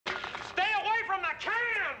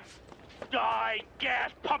die,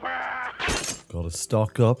 gas pumper! Gotta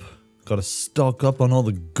stock up. Gotta stock up on all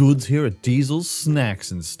the goods here at Diesel's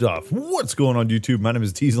Snacks and stuff. What's going on, YouTube? My name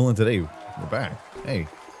is Diesel, and today we're back. Hey.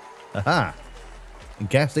 Aha.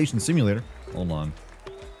 Gas station simulator. Hold on.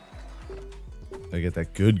 Gotta get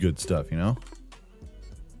that good stuff, you know?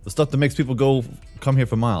 The stuff that makes people come here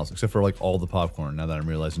for miles, except for like all the popcorn. Now that I'm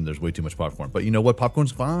realizing there's way too much popcorn. But you know what?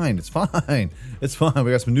 Popcorn's fine. It's fine. It's fine.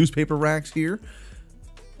 We got some newspaper racks here.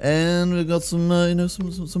 And we got some, you know,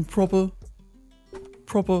 some proper.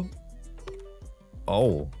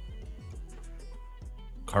 Oh.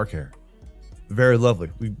 Car care. Very lovely.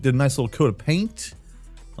 We did a nice little coat of paint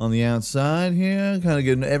on the outside here. Kind of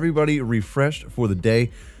getting everybody refreshed for the day.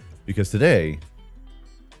 Because today,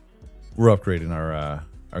 we're upgrading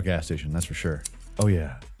our gas station, that's for sure. Oh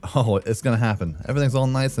yeah. Oh, it's gonna happen. Everything's all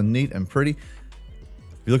nice and neat and pretty. If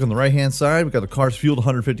you look on the right-hand side, we got the cars fueled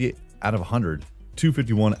 150 out of 100.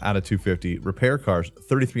 251 out of 250. Repair cars,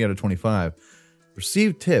 33 out of 25.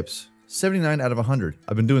 Received tips, 79 out of 100.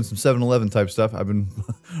 I've been doing some 7-Eleven type stuff. I've been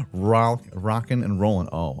rocking and rolling.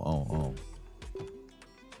 Oh.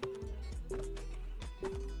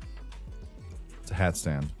 It's a hat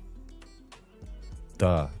stand.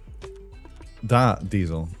 Duh,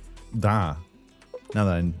 Diesel. Duh. Now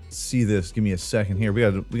that I see this, give me a second here. We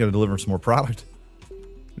gotta deliver some more product.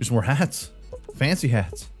 There's some more hats. Fancy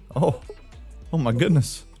hats. Oh my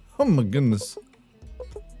goodness. Oh my goodness.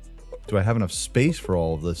 Do I have enough space for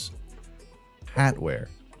all of this hatwear?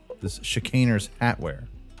 This chicaner's hatwear?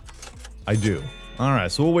 I do.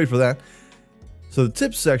 Alright, so we'll wait for that. So the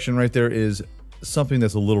tips section right there is something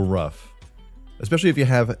that's a little rough. Especially if you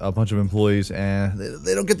have a bunch of employees and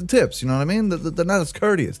they don't get the tips, you know what I mean? They're not as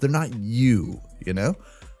courteous. They're not you know?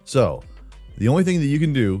 So, the only thing that you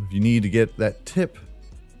can do if you need to get that tip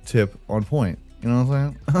on point, you know what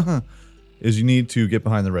I'm saying? is you need to get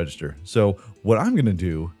behind the register. So, what I'm going to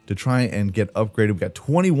do to try and get upgraded, we've got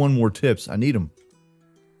 21 more tips. I need them.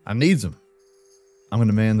 I needs them. I'm going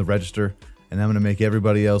to man the register and I'm going to make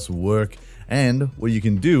everybody else work. And what you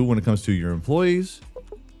can do when it comes to your employees,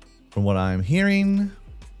 from what I'm hearing,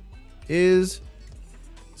 is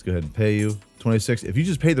let's go ahead and pay you 26. If you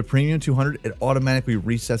just pay the premium 200, it automatically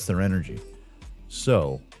resets their energy.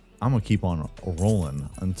 So I'm gonna keep on rolling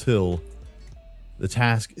until the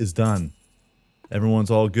task is done. Everyone's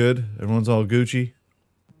all good. Everyone's all Gucci.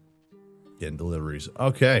 Getting deliveries.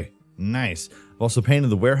 Okay, nice. I've also painted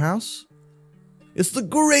the warehouse. It's the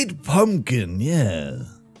Great Pumpkin. Yeah.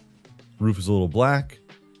 Roof is a little black.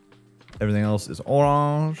 Everything else is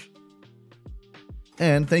orange.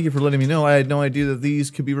 And thank you for letting me know. I had no idea that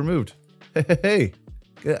these could be removed. Hey,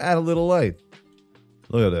 add a little light.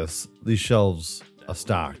 Look at this. These shelves are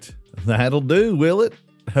stocked. That'll do, will it?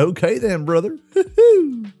 Okay then, brother.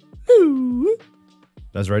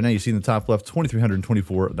 That's right now. You see in the top left,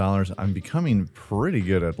 $2,324. I'm becoming pretty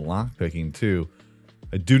good at lock picking too.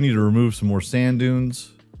 I do need to remove some more sand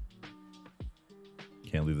dunes.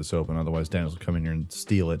 Can't leave this open, otherwise Daniels will come in here and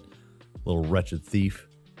steal it. Little wretched thief.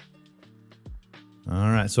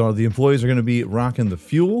 Alright, so the employees are going to be rocking the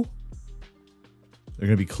fuel. They're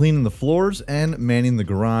going to be cleaning the floors and manning the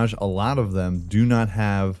garage. A lot of them do not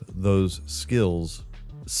have those skills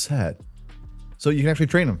set. So you can actually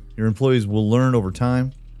train them. Your employees will learn over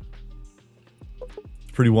time.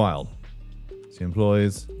 It's pretty wild. See,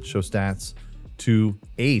 employees, show stats.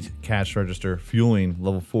 2-8 cash register, fueling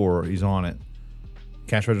level 4, he's on it.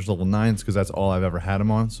 Cash register level 9 because that's all I've ever had him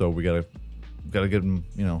on. So we gotta get him,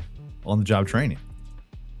 you know, on the job training.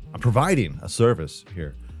 I'm providing a service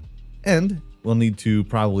here. And we'll need to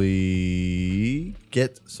probably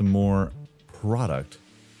get some more product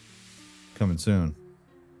coming soon.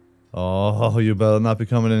 Oh, you better not be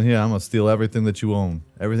coming in here. I'm gonna steal everything that you own,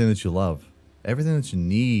 everything that you love, everything that you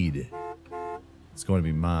need. It's going to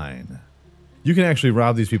be mine. You can actually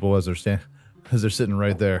rob these people as they're sitting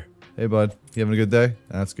right there. Hey bud, you having a good day?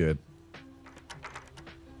 That's good.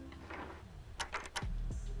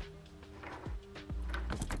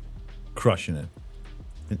 Crushing it.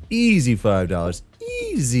 An easy $5.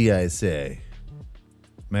 Easy, I say.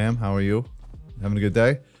 Ma'am, how are you? Having a good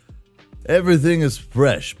day? Everything is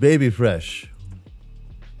fresh, baby fresh.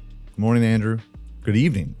 Good morning, Andrew. Good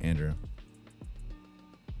evening, Andrew.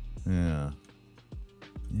 Yeah.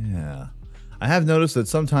 I have noticed that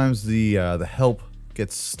sometimes the help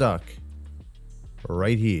gets stuck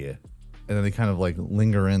right here, and then they kind of like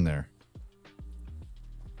linger in there.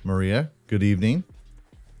 Maria, good evening.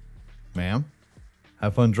 Ma'am,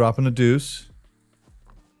 have fun dropping a deuce.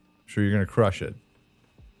 I'm sure you're gonna crush it.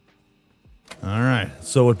 Alright,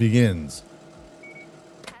 so it begins.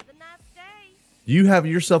 Have a nice day. You have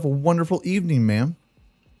yourself a wonderful evening, ma'am.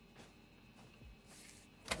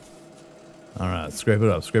 All right, scrape it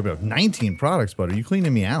up, scrape it up. 19 products, buddy. You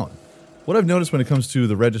cleaning me out. What I've noticed when it comes to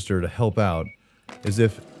the register to help out is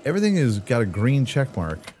if everything has got a green check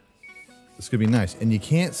mark, this could be nice. And you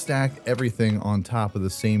can't stack everything on top of the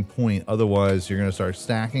same point. Otherwise, you're going to start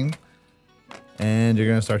stacking. And you're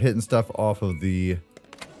going to start hitting stuff off of the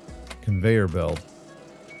conveyor belt.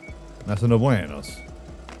 That's no buenos.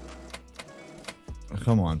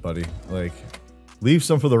 Come on, buddy. Like, leave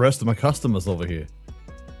some for the rest of my customers over here.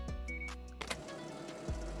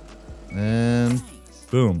 And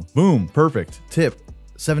boom, boom, perfect. Tip,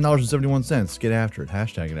 $7.71. Get after it.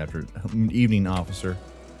 Hashtag get after it. Evening, officer.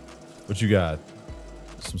 What you got?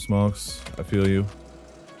 Some smokes. I feel you.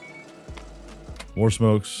 More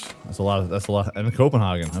smokes. That's a lot. That's a lot. And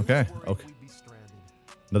Copenhagen. Okay. Okay.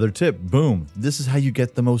 Another tip. Boom. This is how you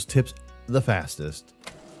get the most tips the fastest.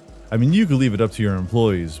 I mean, you could leave it up to your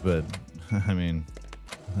employees, but I mean,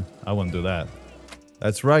 I wouldn't do that.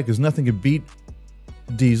 That's right, because nothing could beat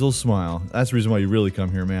Diesel's smile. That's the reason why you really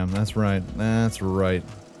come here, ma'am. That's right. That's right.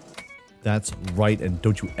 That's right, and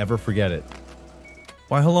don't you ever forget it.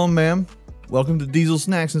 Why, hello, ma'am. Welcome to Diesel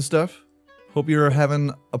Snacks and stuff. Hope you're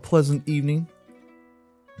having a pleasant evening.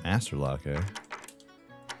 Master lock, eh?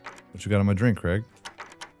 What you got on my drink, Craig?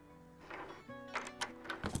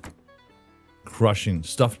 Crushing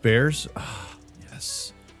stuffed bears. Ah,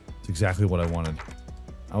 yes. It's exactly what I wanted.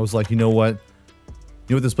 I was like, you know what? You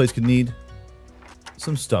know what this place could need?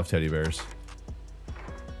 Some stuffed teddy bears.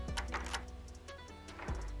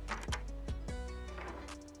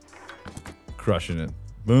 Crushing it.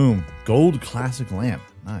 Boom. Gold classic lamp.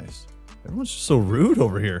 Nice. Everyone's just so rude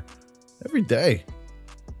over here. Every day.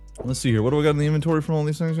 Let's see here. What do I got in the inventory from all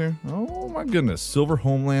these things here? Oh my goodness. Silver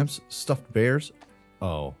home lamps. Stuffed bears.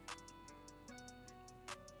 Oh.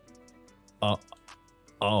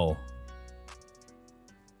 Oh.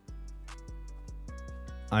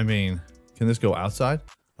 I mean, can this go outside?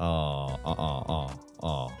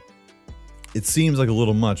 Oh. It seems like a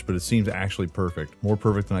little much, but it seems actually perfect. More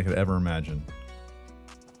perfect than I could ever imagine.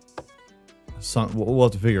 We'll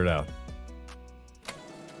have to figure it out.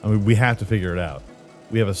 I mean, we have to figure it out.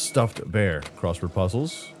 We have a stuffed bear. Crossword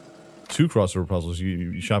puzzles. 2 crossword puzzles.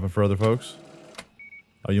 You shopping for other folks?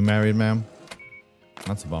 Are you married, ma'am?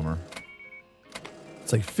 That's a bummer.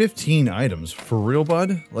 It's like 15 items. For real,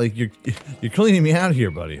 bud? Like, you're cleaning me out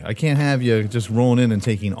here, buddy. I can't have you just rolling in and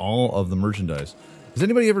taking all of the merchandise. Has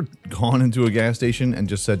anybody ever gone into a gas station and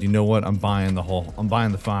just said, you know what? I'm buying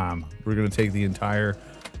the farm. We're going to take the entire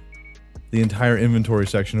inventory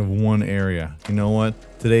section of one area. You know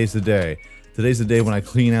what? Today's the day. Today's the day when I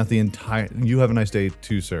clean out the entire... You have a nice day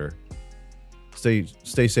too, sir. Stay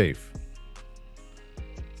safe.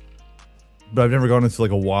 But I've never gone into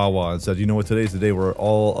like a Wawa and said, you know what, today's the day where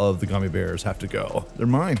all of the gummy bears have to go. They're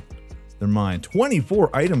mine. They're mine.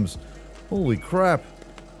 24 items. Holy crap.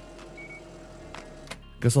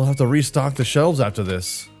 Guess I'll have to restock the shelves after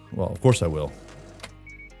this. Well, of course I will.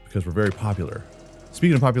 Because we're very popular.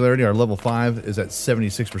 Speaking of popularity, our level 5 is at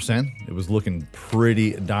 76%. It was looking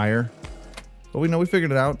pretty dire. But we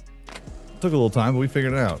figured it out. Took a little time, but we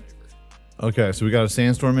figured it out. Okay, so we got a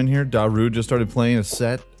sandstorm in here. Darude just started playing a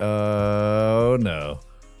set. Oh, no.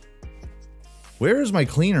 Where is my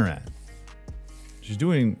cleaner at? She's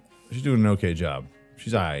doing an okay job.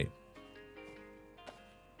 She's alright.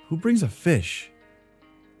 Who brings a fish?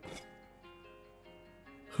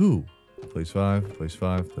 Who? Place 5, place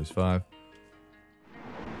 5, place 5.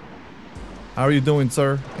 How are you doing,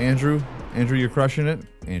 sir? Andrew? Andrew, you're crushing it?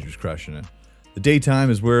 Andrew's crushing it. The daytime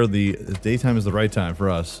is where the daytime is the right time for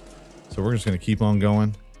us. So we're just going to keep on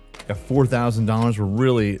going. Got $4,000. We're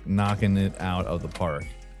really knocking it out of the park.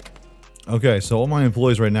 Okay, so all my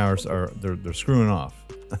employees right now they're screwing off.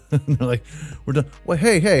 They're like, we're done. Wait,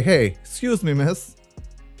 hey, excuse me, miss.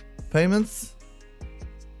 Payments?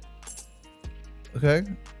 Okay.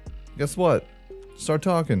 Guess what? Start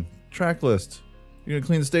talking. Track list. You're going to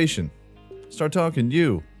clean the station. Start talking.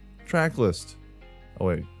 You. Track list. Oh,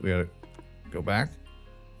 wait. We got to go back.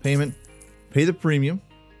 Payment. Pay the premium.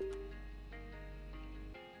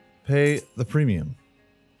 Pay the premium.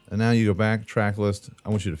 And now you go back, track list. I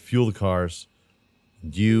want you to fuel the cars.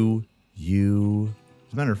 You.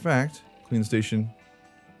 As a matter of fact, clean the station.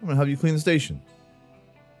 I'm gonna have you clean the station.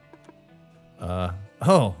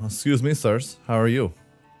 Oh, excuse me, sirs. How are you?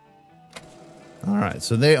 Alright,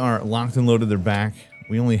 so they are locked and loaded. They're back.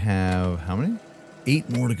 We only have, how many? 8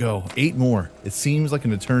 more to go. 8 more. It seems like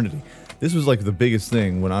an eternity. This was like the biggest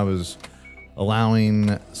thing when I was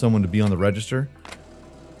allowing someone to be on the register.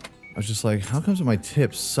 I was just like, how comes my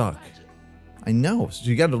tips suck? I know. So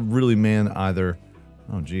you got to really, man, either...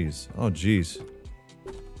 Oh, jeez. Oh, jeez.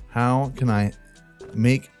 How can I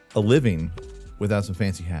make a living without some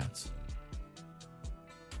fancy hats.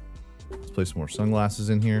 Let's place some more sunglasses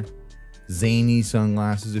in here. Zany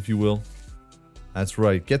sunglasses, if you will. That's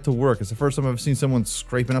right. Get to work. It's the first time I've seen someone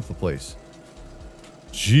scraping up the place.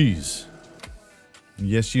 Jeez.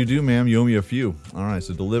 Yes, you do, ma'am. You owe me a few. All right,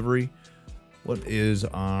 so delivery. What is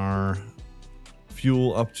our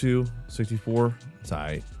fuel up to? 64? That's all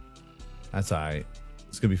right. That's all right.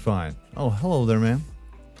 It's going to be fine. Oh, hello there, ma'am.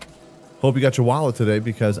 Hope you got your wallet today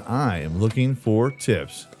because I am looking for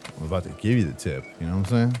tips. I'm about to give you the tip. You know what I'm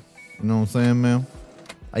saying? You know what I'm saying, ma'am?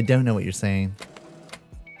 I don't know what you're saying.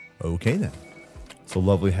 Okay, then. It's a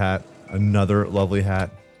lovely hat. Another lovely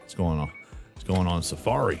hat. What's going on? What's going on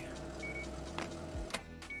safari?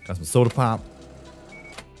 Got some soda pop.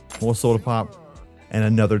 More soda pop. And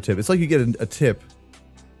another tip. It's like you get a tip.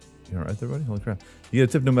 You all right there, buddy? Holy crap. You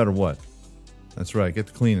get a tip no matter what. That's right. Get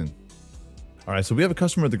to cleaning. All right, so we have a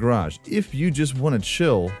customer at the garage. If you just want to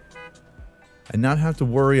chill and not have to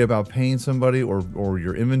worry about paying somebody or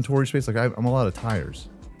your inventory space, like I'm a lot of tires.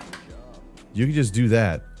 You can just do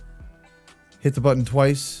that. Hit the button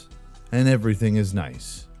twice, and everything is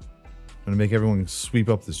nice. I'm gonna make everyone sweep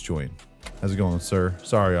up this joint. How's it going, sir?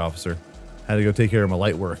 Sorry, officer. Had to go take care of my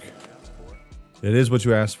light work. It is what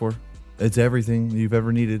you asked for. It's everything you've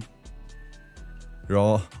ever needed. You're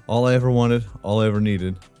all I ever wanted, all I ever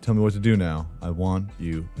needed. Tell me what to do now. I want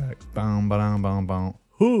you back. Boom, boom, boom, boom.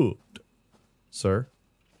 Who? Sir?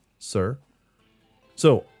 Sir?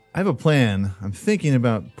 So, I have a plan. I'm thinking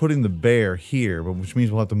about putting the bear here, but which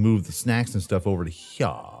means we'll have to move the snacks and stuff over to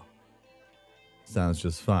here. Sounds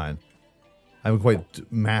just fine. I haven't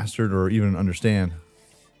quite mastered or even understand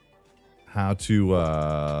how to,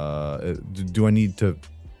 do I need to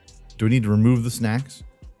remove the snacks?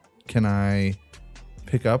 Can I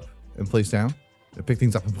pick up and place down? Pick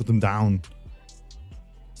things up and put them down.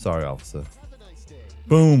 Sorry, officer.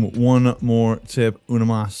 Boom, one more tip. Una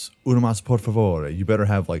más por favor. You better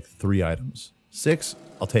have like 3 items. 6,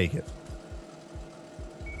 I'll take it.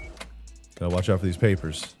 Gotta watch out for these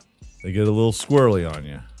papers. They get a little squirrely on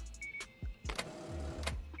you.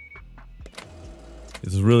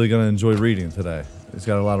 This is really gonna enjoy reading today. It's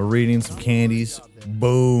got a lot of reading, some candies.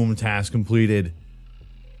 Boom, task completed.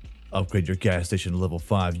 Upgrade your gas station to level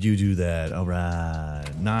 5. You do that. All right,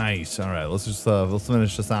 nice. All right, let's just let's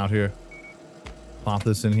finish this out here. Pop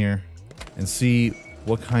this in here and see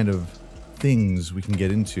what kind of things we can get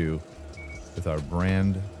into with our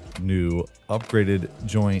brand new upgraded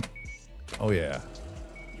joint. Oh yeah.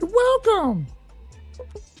 You're welcome.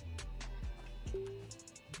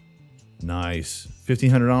 Nice.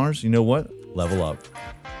 $1,500. You know what? Level up.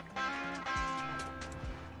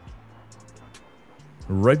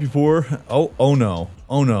 Right before, oh no,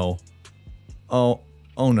 oh no, oh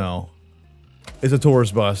no, it's a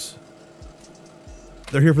tourist bus.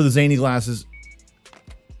 They're here for the zany glasses.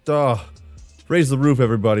 Duh. Raise the roof,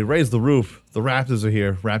 everybody, raise the roof. The Raptors are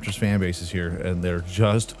here, Raptors fan base is here, and they're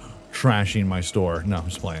just trashing my store. No, I'm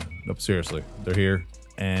just playing. No, seriously, they're here,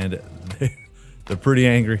 and they're pretty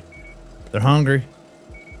angry. They're hungry.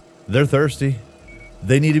 They're thirsty.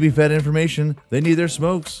 They need to be fed information. They need their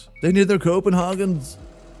smokes. They need their Copenhagens.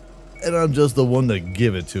 And I'm just the one to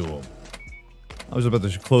give it to them. I was about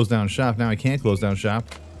to close down shop. Now I can't close down shop.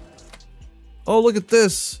 Oh, look at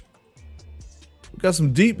this. We got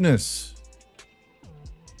some deepness.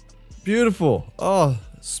 Beautiful. Oh,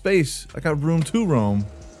 space. I got room to roam.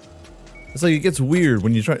 It's like it gets weird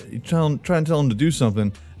when you try and tell them to do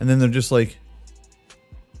something, and then they're just like,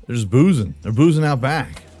 they're just boozing. They're boozing out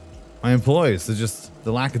back. My employees,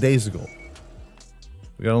 they're lackadaisical.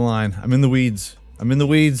 We got a line. I'm in the weeds. I'm in the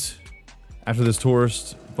weeds. After this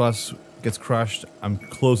tourist bus gets crushed, I'm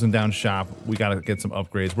closing down shop. We gotta get some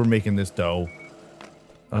upgrades. We're making this dough.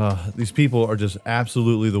 These people are just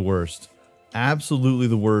absolutely the worst. Absolutely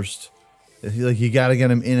the worst. Like, you gotta get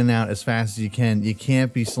them in and out as fast as you can. You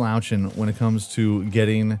can't be slouching when it comes to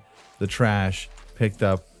getting the trash picked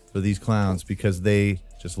up for these clowns because they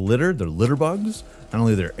just litter. They're litter bugs. Not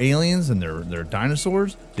only they're aliens and they're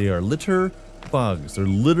dinosaurs, they are litter bugs. They're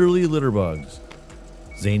literally litter bugs.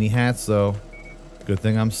 Zany hats, though. Good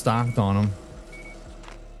thing I'm stocked on them.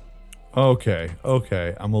 Okay.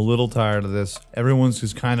 I'm a little tired of this. Everyone's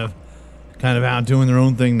just kind of out doing their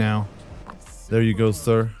own thing now. There you go,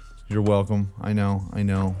 sir. You're welcome. I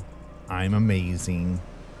know. I'm amazing.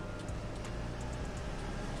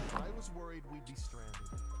 I was worried we'd be stranded.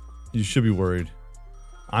 You should be worried.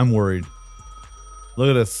 I'm worried. Look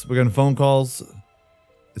at this. We're getting phone calls.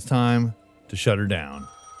 It's time to shut her down.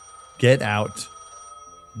 Get out.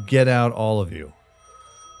 Get out, all of you.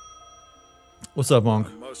 What's up, Monk?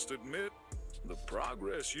 I must admit, the price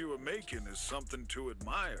progress you are making is something to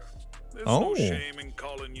admire. There's Oh. no shame in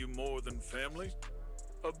calling you more than family,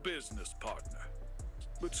 a business partner.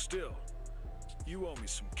 But still, you owe me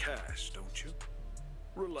some cash, don't you?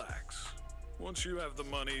 Relax. Once you have the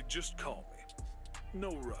money, just call me.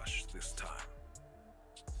 No rush this time.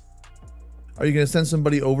 Are you going to send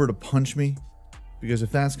somebody over to punch me? Because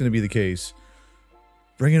if that's going to be the case,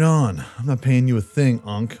 bring it on. I'm not paying you a thing,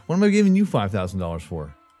 Unc. What am I giving you $5,000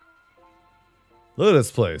 for? Look at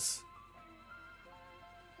this place.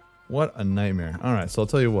 What a nightmare. All right, so I'll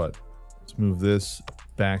tell you what. Let's move this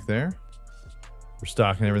back there. We're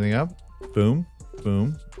stocking everything up. Boom,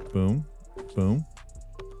 boom, boom, boom.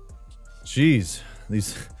 Jeez,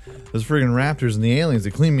 those friggin' raptors and the aliens,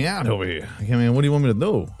 they clean me out over here. I mean, what do you want me to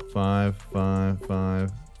do? 5, 5,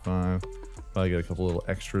 5, 5. Probably get a couple little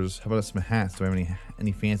extras. How about some hats? Do I have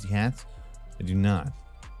any fancy hats? I do not.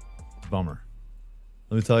 Bummer.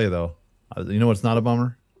 Let me tell you though. You know what's not a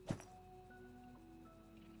bummer?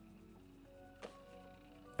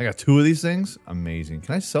 I got 2 of these things. Amazing.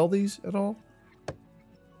 Can I sell these at all?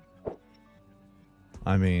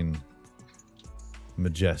 I mean,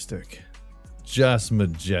 majestic. Just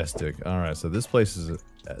majestic. All right, so this place is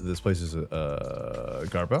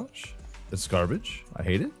garbage. It's garbage. I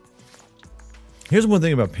hate it. Here's one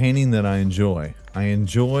thing about painting that I enjoy. I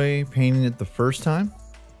enjoy painting it the first time,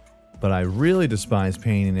 but I really despise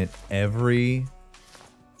painting it every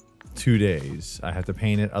 2 days. I have to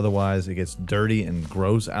paint it, otherwise it gets dirty and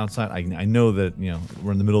gross outside. I know that, you know,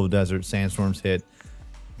 we're in the middle of the desert, sandstorms hit,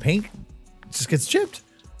 paint just gets chipped.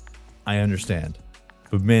 I understand,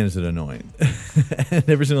 but man, is it annoying. And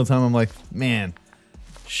every single time I'm like, man,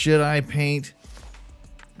 should I paint?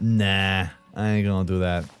 Nah, I ain't gonna do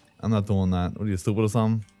that. I'm not doing that. What are you, stupid or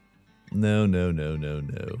something? No, no, no, no,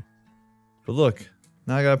 no. But look,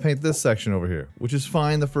 now I gotta paint this section over here, which is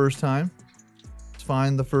fine the first time. It's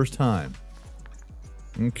fine the first time.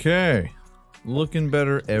 Okay, looking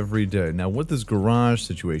better every day. Now with this garage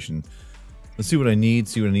situation, let's see what I need,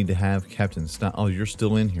 see what I need to have kept in stock. Oh, you're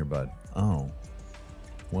still in here, bud. Oh,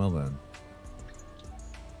 well then.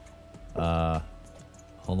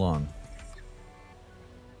 Hold on.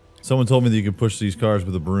 Someone told me that you could push these cars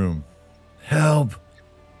with a broom. Help!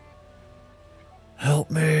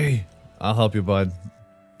 Help me! I'll help you, bud.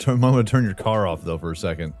 I'm gonna turn your car off though for a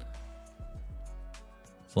second.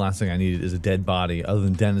 The last thing I need is a dead body, other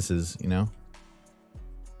than Dennis's, you know?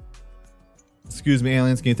 Excuse me,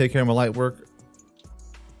 aliens, can you take care of my light work?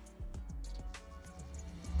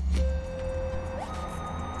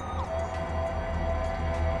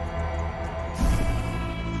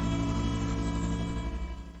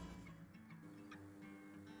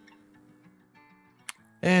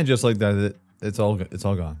 And just like that, it's all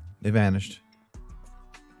gone. It vanished.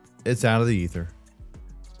 It's out of the ether.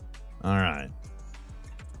 All right.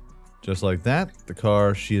 Just like that, the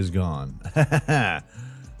car, she is gone.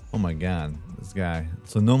 Oh my god, this guy.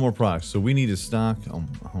 So no more products. So we need to stock. Oh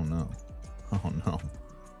no. Oh no.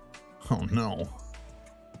 Oh no.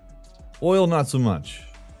 Oil, not so much.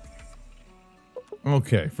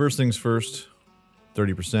 Okay, first things first.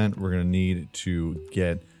 30%. We're gonna need to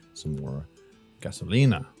get some more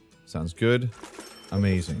gasolina. Sounds good.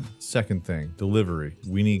 Amazing. Second thing, delivery.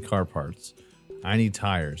 We need car parts. I need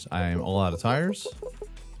tires. I am all out of tires.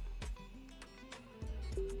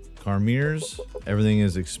 Car mirrors. Everything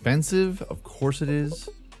is expensive. Of course it is.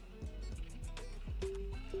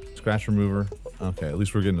 Scratch remover. Okay, at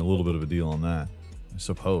least we're getting a little bit of a deal on that, I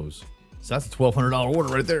suppose. So that's a $1,200 order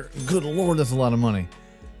right there. Good lord, that's a lot of money.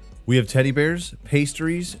 We have teddy bears,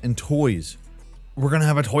 pastries, and toys. We're gonna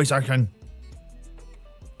have a toy section.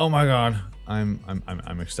 Oh my god. I'm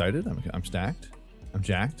excited. I'm stacked. I'm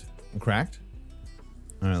jacked. I'm cracked.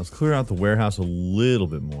 All right, let's clear out the warehouse a little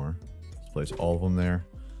bit more. Let's place all of them there.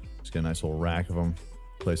 Just get a nice little rack of them.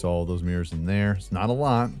 Place all of those mirrors in there. It's not a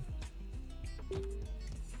lot.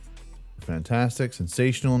 Fantastic.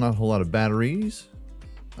 Sensational. Not a whole lot of batteries.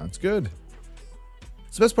 That's good.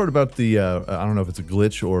 So the best part about the, I don't know if it's a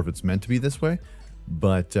glitch or if it's meant to be this way,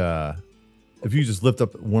 but if you just lift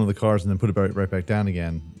up one of the cars and then put it right back down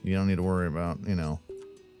again, you don't need to worry about, you know,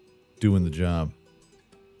 doing the job.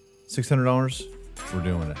 $600, we're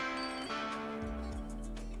doing it.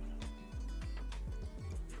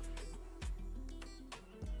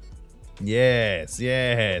 Yes,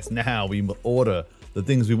 yes. Now we order the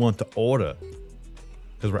things we want to order.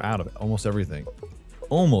 Because we're out of it. Almost everything.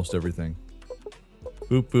 Almost everything.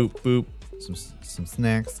 Boop, boop, boop. Some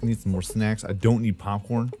snacks. Need some more snacks. I don't need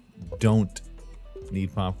popcorn. Don't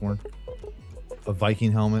need popcorn. A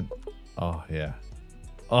Viking helmet. Oh, yeah.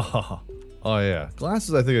 Oh, yeah.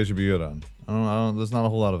 Glasses I think I should be good on. I don't, there's not a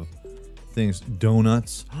whole lot of things.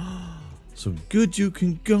 Donuts. So good you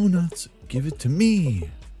can go nuts. Give it to me.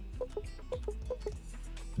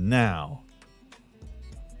 Now.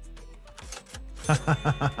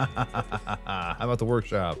 How about the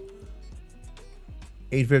workshop?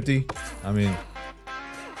 $8.50. I mean,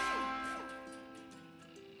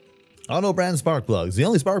 auto brand spark plugs. The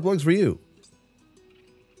only spark plugs for you.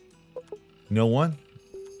 You know what?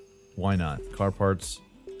 Why not? Car parts,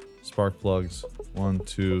 spark plugs. 1,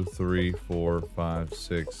 2, 3, 4, 5,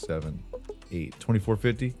 6, 7, 8.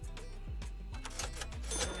 $24.50.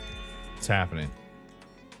 It's happening.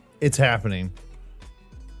 It's happening.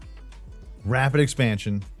 Rapid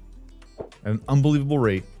expansion at an unbelievable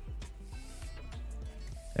rate.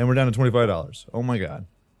 And we're down to $25. Oh my god.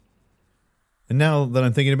 And now that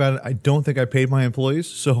I'm thinking about it, I don't think I paid my employees,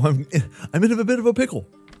 so I'm in a bit of a pickle.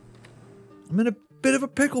 I'm in a bit of a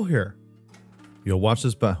pickle here. Yo, watch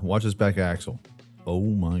this back axle. Oh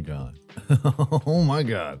my god. Oh my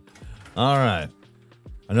god. All right.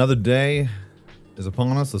 Another day is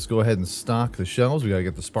upon us. Let's go ahead and stock the shelves. We got to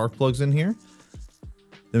get the spark plugs in here.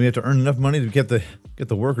 Then we have to earn enough money to get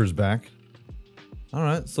the workers back. All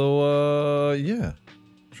right. So yeah.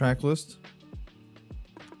 Track list.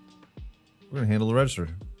 We're going to handle the register.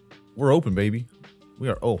 We're open, baby. We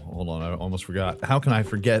are. Oh, hold on. I almost forgot. How can I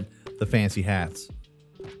forget the fancy hats?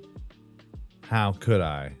 How could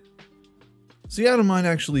I? See, I don't mind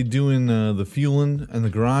actually doing the fueling and the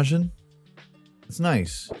garaging. It's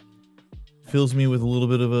nice. Fills me with a little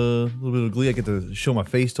bit of glee. I get to show my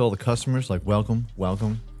face to all the customers, like welcome,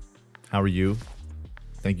 welcome. How are you?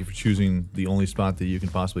 Thank you for choosing the only spot that you can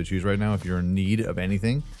possibly choose right now if you're in need of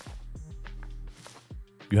anything.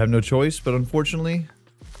 You have no choice, but unfortunately,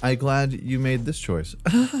 I'm glad you made this choice.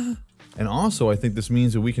 And also, I think this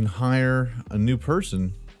means that we can hire a new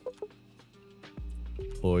person.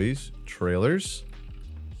 Employees, trailers.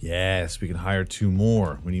 Yes, we can hire 2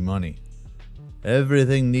 more. We need money.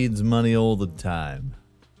 Everything needs money all the time.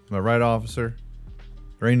 Am I right, officer?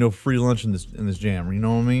 There ain't no free lunch in this jam. You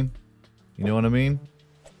know what I mean? You know what I mean?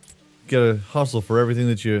 You gotta hustle for everything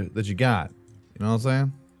that you got. You know what I'm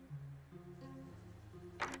saying?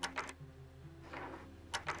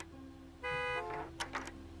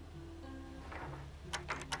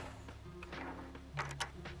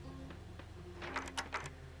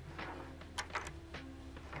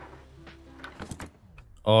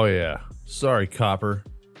 Oh yeah. Sorry, copper.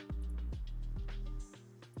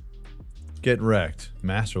 Get wrecked.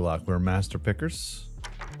 Master lock. We're master pickers.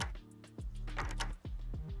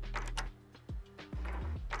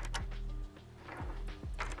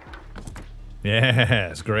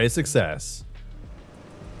 Yes, great success.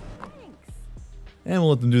 And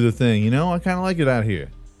we'll let them do their thing. You know, I kind of like it out here.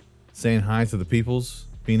 Saying hi to the peoples.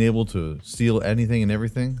 Being able to steal anything and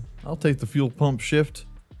everything. I'll take the fuel pump shift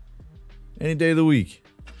any day of the week.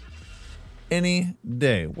 Any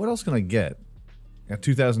day. What else can I get? Got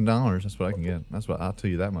 $2,000. That's what I can get. That's what I'll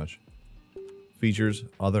tell you that much. Features,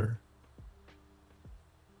 other.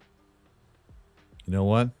 You know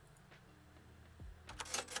what?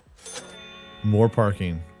 More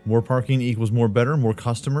parking. More parking equals more better. More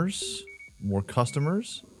customers. More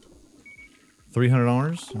customers.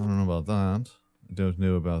 $300. I don't know about that. I don't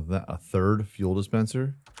know about that. A third fuel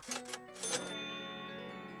dispenser.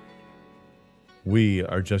 We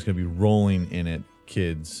are just going to be rolling in it,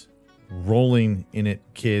 kids. Rolling in it,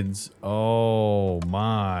 kids. Oh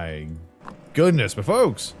my goodness. But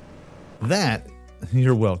folks, that,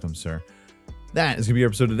 you're welcome, sir. That is going to be your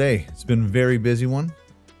episode today. It's been a very busy one.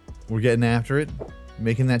 We're getting after it.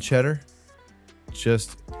 Making that cheddar.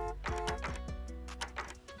 Just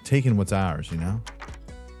taking what's ours, you know?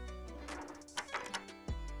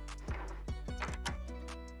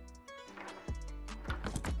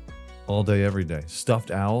 All day, every day.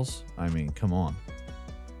 Stuffed owls? I mean, come on.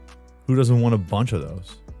 Who doesn't want a bunch of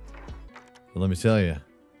those? But let me tell you,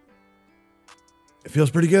 it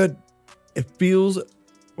feels pretty good. It feels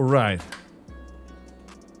right.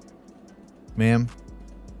 Ma'am.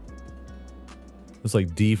 Looks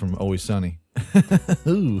like D from Always Sunny.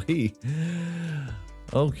 Ooh, he.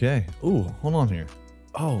 Okay. Ooh, hold on here.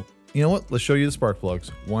 Oh, you know what? Let's show you the spark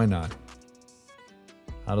plugs. Why not?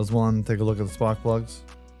 How does one take a look at the spark plugs?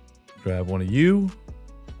 Grab one of you.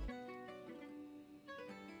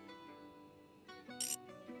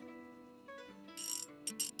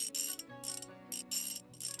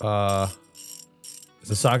 It's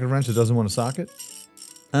a socket wrench that doesn't want to socket.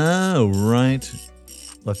 Oh, right.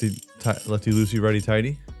 Lefty loosey, righty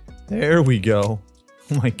tighty. There we go.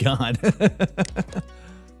 Oh my god. It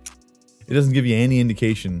doesn't give you any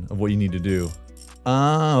indication of what you need to do.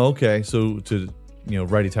 Ah, okay. So to you know,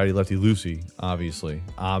 righty-tighty, lefty-loosey, obviously.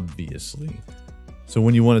 So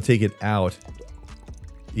when you want to take it out,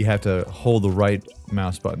 you have to hold the right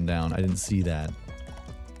mouse button down. I didn't see that.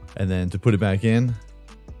 And then to put it back in,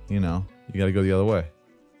 you know, you got to go the other way,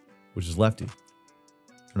 which is lefty.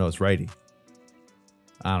 Or no, it's righty.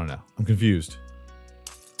 I don't know. I'm confused.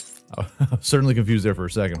 I was certainly confused there for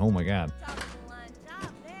a second. Oh my god.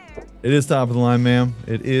 It is top of the line, ma'am.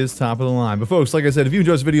 It is top of the line. But folks, like I said, if you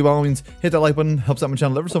enjoyed this video, by all means, hit that like button. Helps out my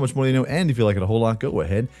channel ever so much more than you know. And if you like it a whole lot, go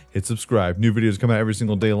ahead, hit subscribe. New videos come out every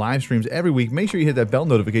single day. Live streams every week. Make sure you hit that bell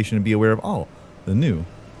notification and be aware of all the new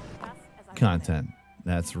content.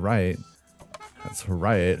 That's right. That's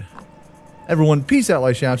right. Everyone, peace out,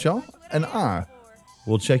 like shout, y'all. And I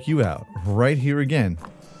will check you out right here again.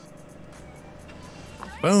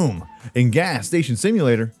 Boom. In Gas Station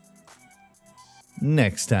Simulator.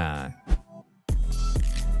 Next time.